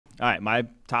All right, my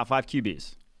top 5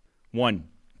 QBs. 1,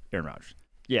 Aaron Rodgers.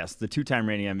 Yes, the 2-time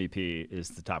reigning MVP is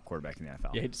the top quarterback in the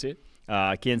NFL. You hate to see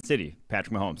it? Kansas City,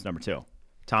 Patrick Mahomes, number 2.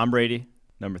 Tom Brady,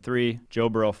 number 3. Joe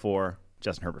Burrow, 4.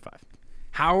 Justin Herbert, 5.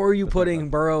 How are you putting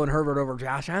Burrow and Herbert over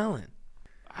Josh Allen?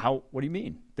 How? What do you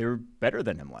mean? They were better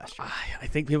than him last year. I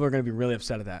think people are going to be really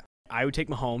upset at that. I would take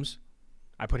Mahomes.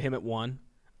 I put him at 1.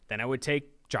 Then I would take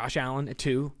Josh Allen at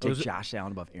 2. Take Josh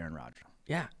Allen above Aaron Rodgers.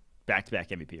 Yeah. Back-to-back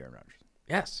MVP Aaron Rodgers.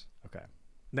 Yes. Okay.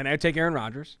 Then I would take Aaron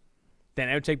Rodgers. Then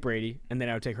I would take Brady. And then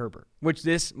I would take Herbert.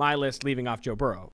 My list, leaving off Joe Burrow,